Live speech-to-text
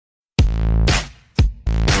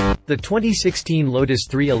The 2016 Lotus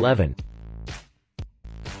 311.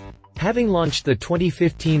 Having launched the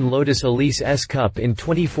 2015 Lotus Elise S Cup in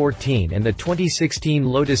 2014 and the 2016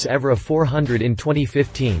 Lotus Evora 400 in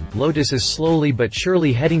 2015, Lotus is slowly but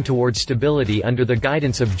surely heading towards stability under the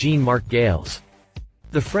guidance of Jean-Marc Gales.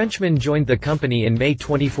 The Frenchman joined the company in May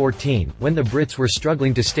 2014, when the Brits were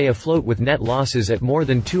struggling to stay afloat with net losses at more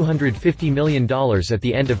than $250 million at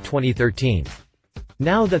the end of 2013.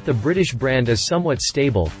 Now that the British brand is somewhat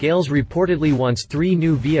stable, Gales reportedly wants 3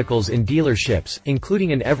 new vehicles in dealerships,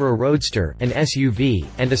 including an Evora Roadster, an SUV,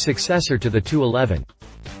 and a successor to the 211.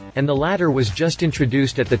 And the latter was just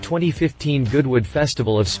introduced at the 2015 Goodwood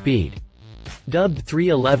Festival of Speed. Dubbed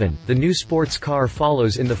 311, the new sports car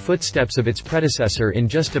follows in the footsteps of its predecessor in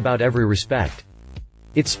just about every respect.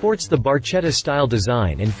 It sports the barchetta-style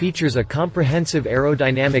design and features a comprehensive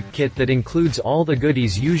aerodynamic kit that includes all the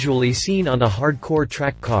goodies usually seen on a hardcore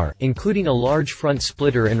track car, including a large front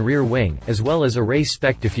splitter and rear wing, as well as a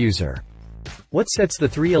race-spec diffuser. What sets the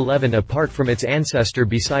 311 apart from its ancestor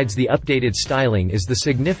besides the updated styling is the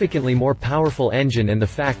significantly more powerful engine and the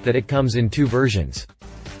fact that it comes in 2 versions.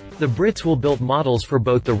 The Brits will build models for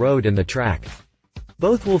both the road and the track.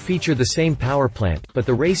 Both will feature the same power plant, but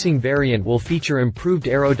the racing variant will feature improved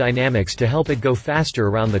aerodynamics to help it go faster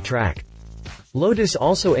around the track. Lotus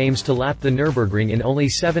also aims to lap the Nürburgring in only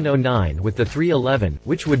 7:09 with the 311,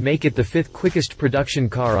 which would make it the 5th quickest production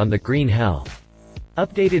car on the Green Hell.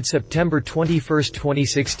 Updated September 21,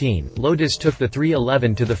 2016, Lotus took the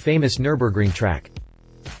 311 to the famous Nürburgring track.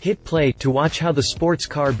 Hit play to watch how the sports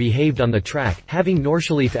car behaved on the track, having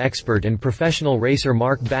Nordschleife expert and professional racer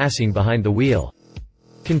Mark Bassing behind the wheel.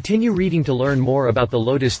 Continue reading to learn more about the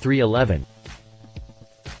Lotus 311.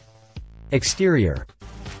 Exterior.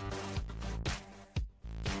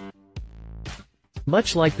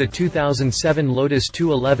 Much like the 2007 Lotus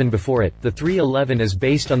 211 before it, the 311 is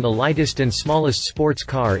based on the lightest and smallest sports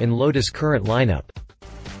car in Lotus' current lineup.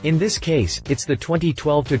 In this case, it's the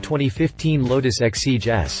 2012 to 2015 Lotus Exige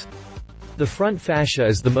S. The front fascia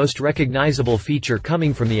is the most recognizable feature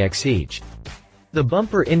coming from the Exige. The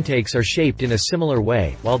bumper intakes are shaped in a similar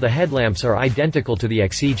way, while the headlamps are identical to the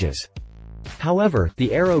Exige's. However,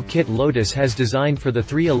 the aero kit Lotus has designed for the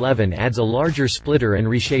 311 adds a larger splitter and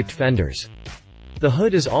reshaped fenders. The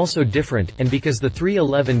hood is also different, and because the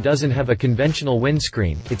 311 doesn't have a conventional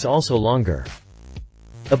windscreen, it's also longer.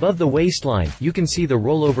 Above the waistline, you can see the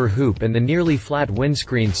rollover hoop and the nearly flat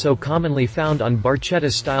windscreen so commonly found on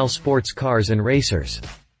barchetta-style sports cars and racers.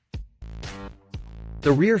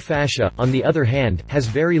 The rear fascia, on the other hand, has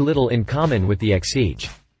very little in common with the Exige.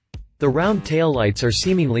 The round taillights are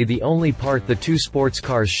seemingly the only part the 2 sports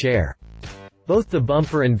cars share. Both the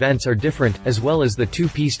bumper and vents are different, as well as the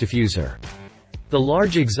 2-piece diffuser. The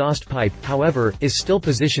large exhaust pipe, however, is still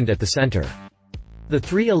positioned at the center. The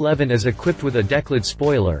 311 is equipped with a decklid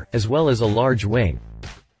spoiler, as well as a large wing.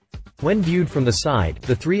 When viewed from the side,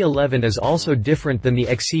 the 311 is also different than the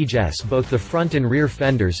Exige S. Both the front and rear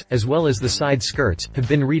fenders, as well as the side skirts, have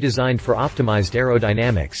been redesigned for optimized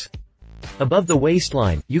aerodynamics. Above the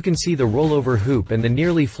waistline, you can see the rollover hoop and the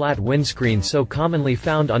nearly flat windscreen so commonly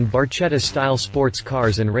found on barchetta-style sports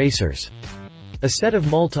cars and racers. A set of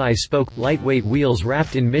multi-spoke, lightweight wheels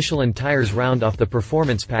wrapped in Michelin tires round off the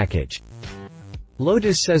performance package.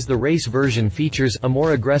 Lotus says the race version features a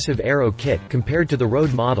more aggressive aero kit compared to the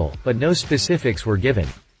road model, but no specifics were given.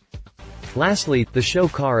 Lastly, the show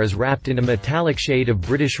car is wrapped in a metallic shade of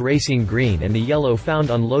British racing green and the yellow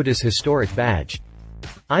found on Lotus' historic badge.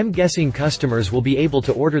 I'm guessing customers will be able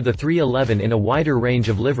to order the 311 in a wider range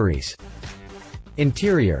of liveries.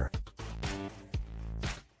 Interior.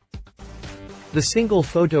 The single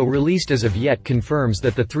photo released as of yet confirms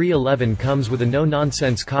that the 311 comes with a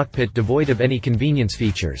no-nonsense cockpit devoid of any convenience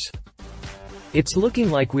features. It's looking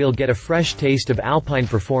like we'll get a fresh taste of Alpine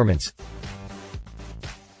performance.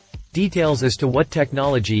 Details as to what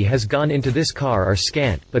technology has gone into this car are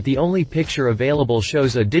scant, but the only picture available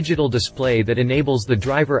shows a digital display that enables the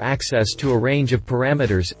driver access to a range of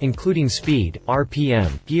parameters, including speed,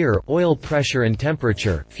 RPM, gear, oil pressure and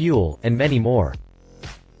temperature, fuel, and many more.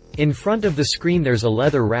 In front of the screen there's a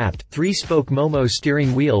leather-wrapped, 3-spoke Momo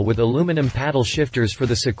steering wheel with aluminum paddle shifters for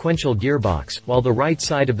the sequential gearbox, while the right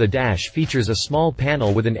side of the dash features a small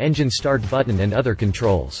panel with an engine start button and other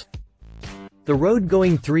controls. The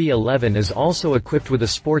road-going 311 is also equipped with a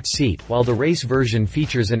sports seat, while the race version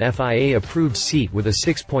features an FIA-approved seat with a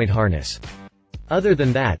 6-point harness. Other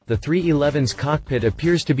than that, the 311's cockpit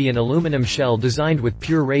appears to be an aluminum shell designed with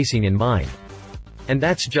pure racing in mind. And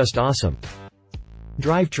that's just awesome.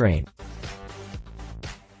 Drivetrain.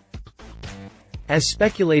 As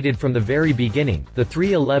speculated from the very beginning, the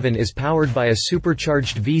 311 is powered by a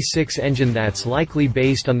supercharged V6 engine that's likely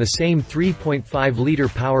based on the same 3.5-liter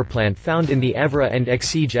powerplant found in the Evora and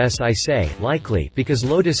Exige S. I say likely because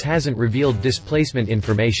Lotus hasn't revealed displacement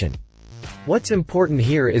information. What's important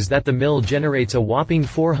here is that the mill generates a whopping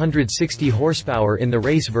 460 horsepower in the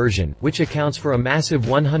race version, which accounts for a massive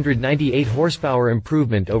 198 horsepower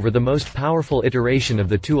improvement over the most powerful iteration of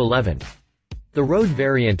the 211. The road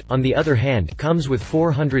variant, on the other hand, comes with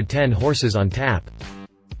 410 horses on tap.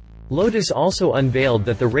 Lotus also unveiled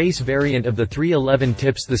that the race variant of the 311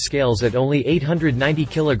 tips the scales at only 890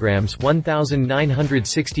 kilograms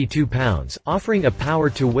 (1,962 pounds), offering a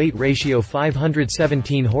power-to-weight ratio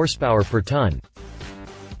 517 horsepower per ton.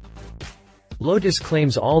 Lotus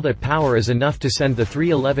claims all that power is enough to send the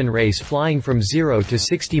 311 race flying from 0 to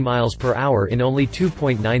 60 miles per hour in only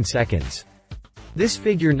 2.9 seconds. This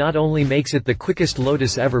figure not only makes it the quickest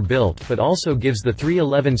Lotus ever built but also gives the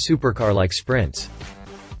 311 supercar-like sprints.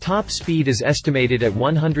 Top speed is estimated at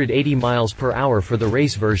 180 miles per hour for the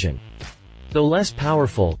race version. Though less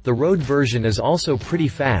powerful, the road version is also pretty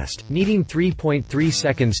fast, needing 3.3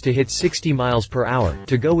 seconds to hit 60 miles per hour,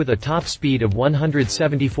 to go with a top speed of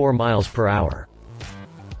 174 miles per hour.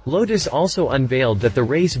 Lotus also unveiled that the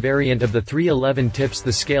race variant of the 311 tips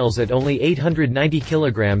the scales at only 890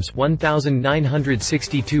 kilograms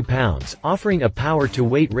 (1,962 pounds), offering a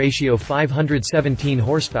power-to-weight ratio 517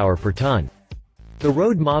 horsepower per ton. The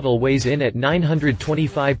road model weighs in at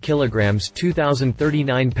 925 kilograms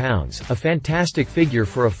 (2,039 pounds), a fantastic figure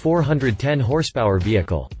for a 410 horsepower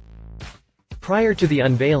vehicle. Prior to the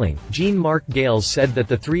unveiling, Jean-Marc Gales said that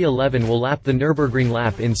the 311 will lap the Nürburgring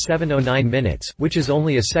lap in 7:09 minutes, which is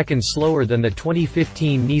only a second slower than the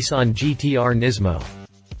 2015 Nissan GT-R Nismo.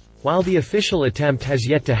 While the official attempt has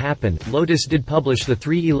yet to happen, Lotus did publish the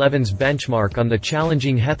 311's benchmark on the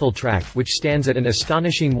challenging Hethel track, which stands at an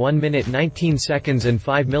astonishing 1 minute 19 seconds and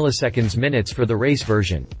 5 milliseconds minutes for the race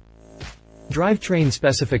version. Drivetrain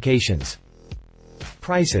specifications.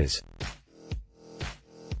 Prices.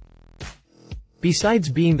 Besides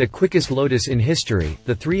being the quickest Lotus in history,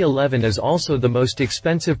 the 311 is also the most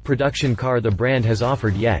expensive production car the brand has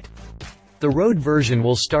offered yet. The road version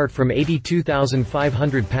will start from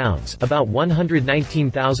 £82,500, about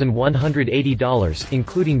 $119,180,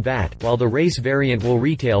 including VAT, while the race variant will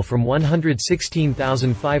retail from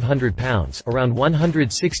 £116,500, around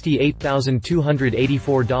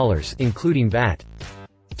 $168,284, including VAT.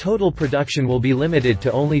 Total production will be limited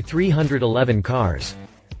to only 311 cars.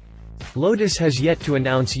 Lotus has yet to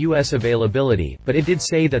announce US availability, but it did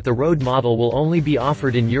say that the road model will only be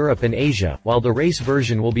offered in Europe and Asia, while the race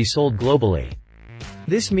version will be sold globally.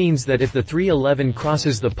 This means that if the 311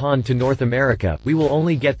 crosses the pond to North America, we will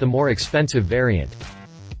only get the more expensive variant.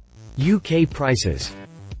 UK prices.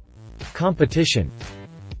 Competition.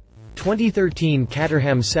 2013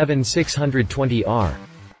 Caterham 7 620R.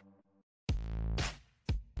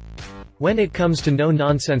 When it comes to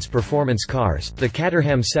no-nonsense performance cars, the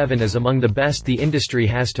Caterham 7 is among the best the industry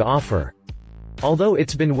has to offer. Although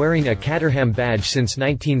it's been wearing a Caterham badge since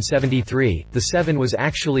 1973, the 7 was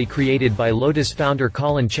actually created by Lotus founder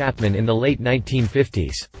Colin Chapman in the late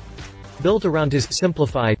 1950s. Built around his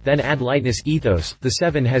simplify, then add lightness ethos, the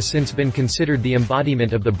 7 has since been considered the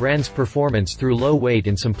embodiment of the brand's performance through low weight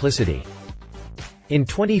and simplicity. In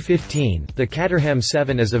 2015, the Caterham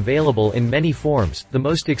 7 is available in many forms, the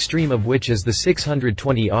most extreme of which is the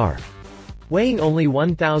 620R. Weighing only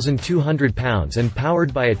 1,200 pounds and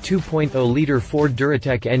powered by a 2.0-liter Ford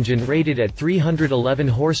Duratec engine rated at 311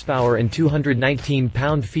 horsepower and 219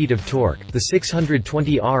 pound-feet of torque, the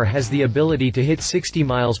 620R has the ability to hit 60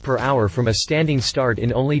 miles per hour from a standing start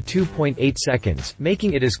in only 2.8 seconds,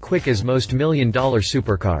 making it as quick as most million-dollar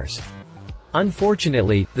supercars.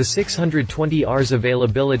 Unfortunately, the 620R's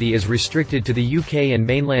availability is restricted to the UK and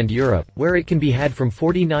mainland Europe, where it can be had from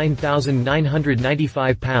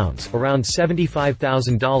 £49,995, around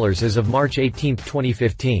 $75,000 as of March 18,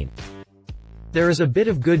 2015. There is a bit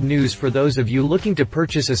of good news for those of you looking to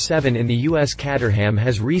purchase a 7 in the US. Caterham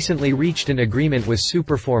has recently reached an agreement with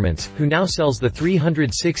Superformance, who now sells the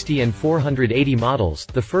 360 and 480 models,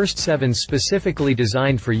 the first 7s specifically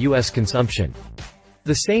designed for US consumption.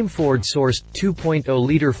 The same Ford-sourced,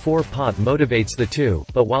 2.0-liter 4-pot motivates the two,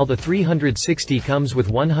 but while the 360 comes with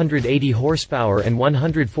 180 horsepower and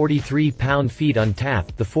 143 pound-feet on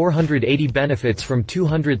tap, the 480 benefits from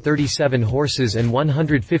 237 horses and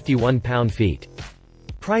 151 pound-feet.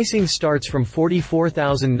 Pricing starts from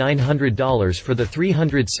 $44,900 for the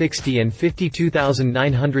 360 and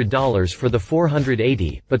 $52,900 for the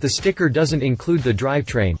 480, but the sticker doesn't include the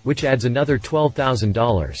drivetrain, which adds another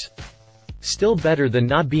 $12,000. Still better than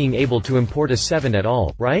not being able to import a 7 at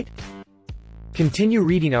all, right? Continue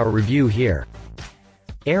reading our review here.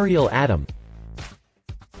 Aerial Atom.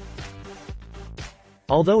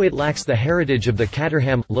 Although it lacks the heritage of the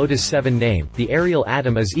Caterham Lotus 7 name, the Aerial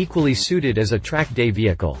Atom is equally suited as a track day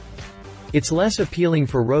vehicle. It's less appealing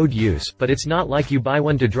for road use, but it's not like you buy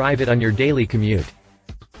one to drive it on your daily commute.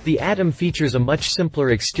 The Atom features a much simpler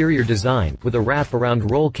exterior design, with a wrap-around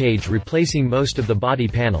roll cage replacing most of the body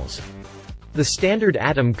panels. The standard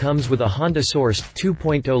Atom comes with a Honda-sourced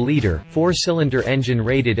 2.0-liter, 4-cylinder engine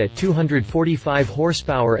rated at 245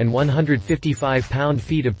 horsepower and 155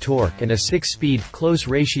 pound-feet of torque and a 6-speed,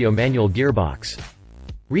 close-ratio manual gearbox.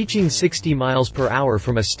 Reaching 60 miles per hour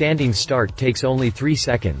from a standing start takes only 3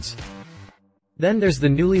 seconds. Then there's the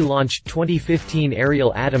newly launched 2015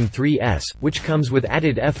 Aerial Atom 3S, which comes with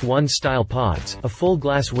added F1-style pods, a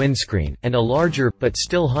full-glass windscreen, and a larger, but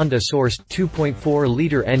still Honda-sourced,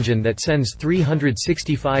 2.4-liter engine that sends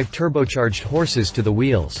 365 turbocharged horses to the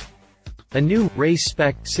wheels. A new,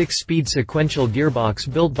 race-spec, 6-speed sequential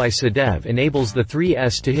gearbox built by Sadev enables the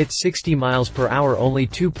 3S to hit 60 miles per hour only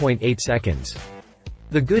 2.8 seconds.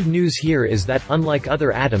 The good news here is that, unlike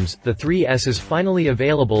other Atoms, the 3S is finally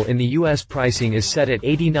available in the US. Pricing is set at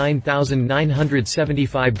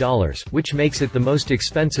 $89,975, which makes it the most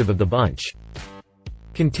expensive of the bunch.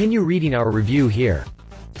 Continue reading our review here.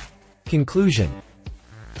 Conclusion.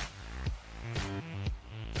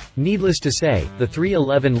 Needless to say, the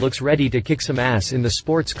 311 looks ready to kick some ass in the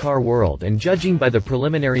sports car world, and judging by the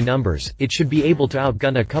preliminary numbers, it should be able to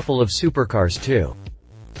outgun a couple of supercars too.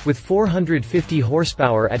 With 450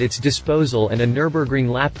 horsepower at its disposal and a Nürburgring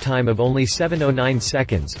lap time of only 7:09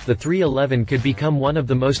 seconds, the 311 could become one of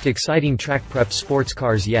the most exciting track prep sports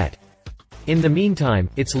cars yet. In the meantime,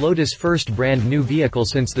 it's Lotus' first brand new vehicle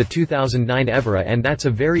since the 2009 Evora, and that's a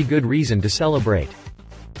very good reason to celebrate.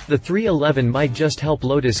 The 311 might just help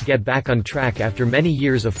Lotus get back on track after many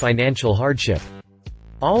years of financial hardship.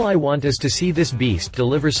 All I want is to see this beast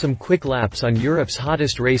deliver some quick laps on Europe's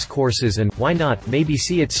hottest race courses and, why not, maybe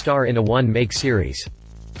see it star in a one-make series.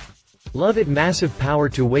 Love it. Massive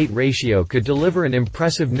power-to-weight ratio could deliver an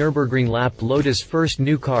impressive Nürburgring lap. Lotus' first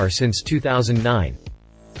new car since 2009.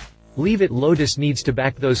 Leave it. Lotus needs to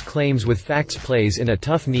back those claims with facts. Plays in a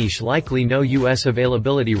tough niche, likely no US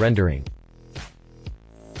availability. Rendering.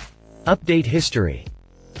 Update history.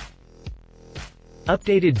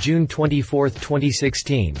 Updated June 24,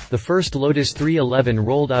 2016, the first Lotus 311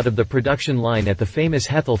 rolled out of the production line at the famous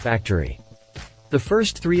Hethel factory. The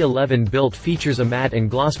first 311 built features a matte and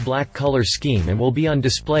gloss black color scheme and will be on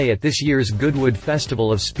display at this year's Goodwood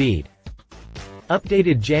Festival of Speed.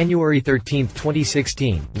 Updated January 13,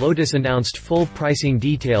 2016, Lotus announced full pricing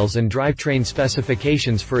details and drivetrain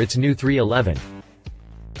specifications for its new 311.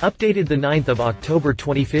 Updated 9 October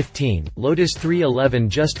 2015, Lotus 311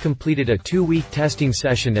 just completed a 2-week testing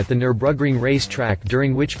session at the Nürburgring racetrack,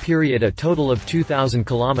 during which period a total of 2,000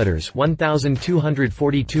 kilometers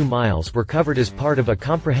 (1,242 miles) were covered as part of a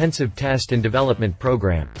comprehensive test and development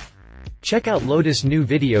program. Check out Lotus' new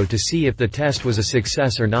video to see if the test was a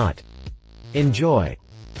success or not. Enjoy.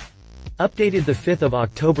 Updated 5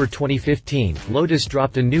 October 2015, Lotus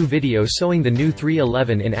dropped a new video showing the new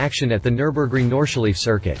 311 in action at the Nürburgring Nordschleife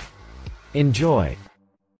circuit. Enjoy.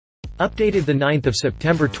 Updated 9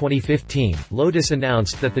 September 2015, Lotus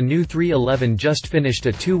announced that the new 311 just finished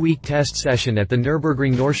a 2-week test session at the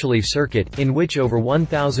Nürburgring Nordschleife circuit, in which over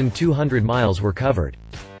 1,200 miles were covered.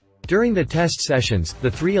 During the test sessions,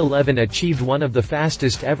 the 311 achieved one of the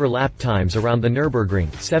fastest ever lap times around the Nürburgring,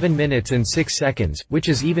 7 minutes and 6 seconds, which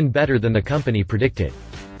is even better than the company predicted.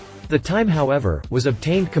 The time, however, was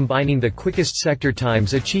obtained combining the quickest sector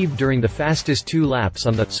times achieved during the fastest 2 laps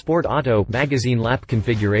on the Sport Auto magazine lap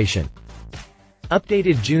configuration.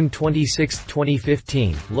 Updated June 26,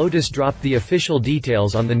 2015, Lotus dropped the official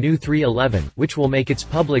details on the new 311, which will make its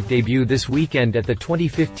public debut this weekend at the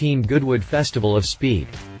 2015 Goodwood Festival of Speed.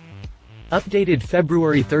 Updated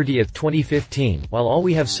February 30, 2015, while all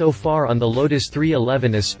we have so far on the Lotus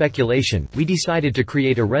 311 is speculation, we decided to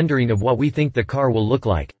create a rendering of what we think the car will look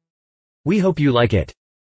like. We hope you like it.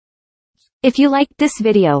 If you liked this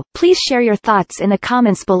video, please share your thoughts in the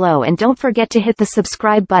comments below and don't forget to hit the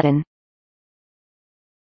subscribe button.